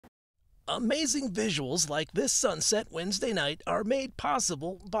Amazing visuals like this sunset Wednesday night are made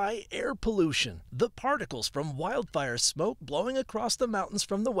possible by air pollution. The particles from wildfire smoke blowing across the mountains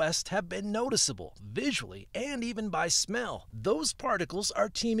from the west have been noticeable, visually and even by smell. Those particles are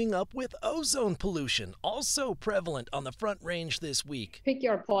teaming up with ozone pollution, also prevalent on the Front Range this week. Pick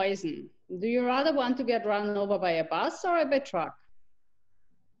your poison. Do you rather want to get run over by a bus or by a truck?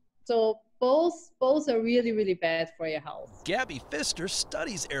 So both are really, really bad for your health. Gabby Pfister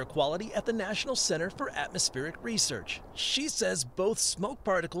studies air quality at the National Center for Atmospheric Research. She says both smoke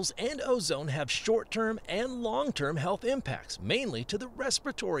particles and ozone have short-term and long-term health impacts, mainly to the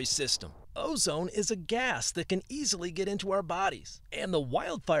respiratory system. Ozone is a gas that can easily get into our bodies. And the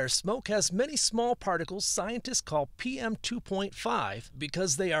wildfire smoke has many small particles scientists call PM 2.5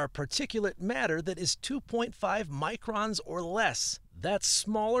 because they are particulate matter that is 2.5 microns or less. That's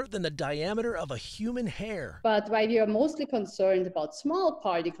smaller than the diameter of a human hair. But why we are mostly concerned about small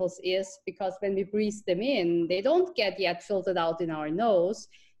particles is because when we breathe them in, they don't get yet filtered out in our nose.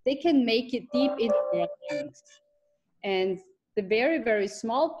 They can make it deep into our lungs. And the very, very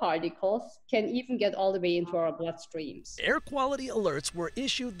small particles can even get all the way into our bloodstreams. Air quality alerts were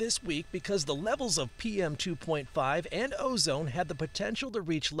issued this week because the levels of PM 2.5 and ozone had the potential to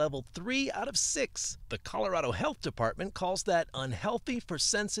reach level 3 out of 6. The Colorado Health Department calls that unhealthy for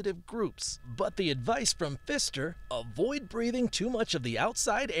sensitive groups. But the advice from Pfister: avoid breathing too much of the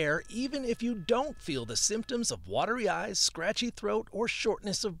outside air even if you don't feel the symptoms of watery eyes, scratchy throat, or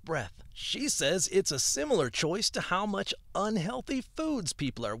shortness of breath. She says it's a similar choice to how much unhealthy foods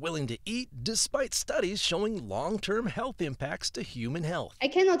people are willing to eat, despite studies showing long-term health impacts to human health. I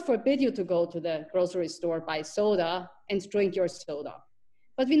cannot forbid you to go to the grocery store, buy soda, and drink your soda.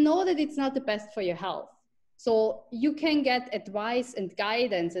 But we know that it's not the best for your health. So you can get advice and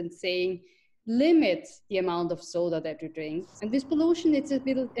guidance and saying, limit the amount of soda that you drink. And with pollution, it's a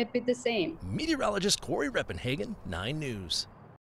bit the same. Meteorologist Corey Reppenhagen, 9 News.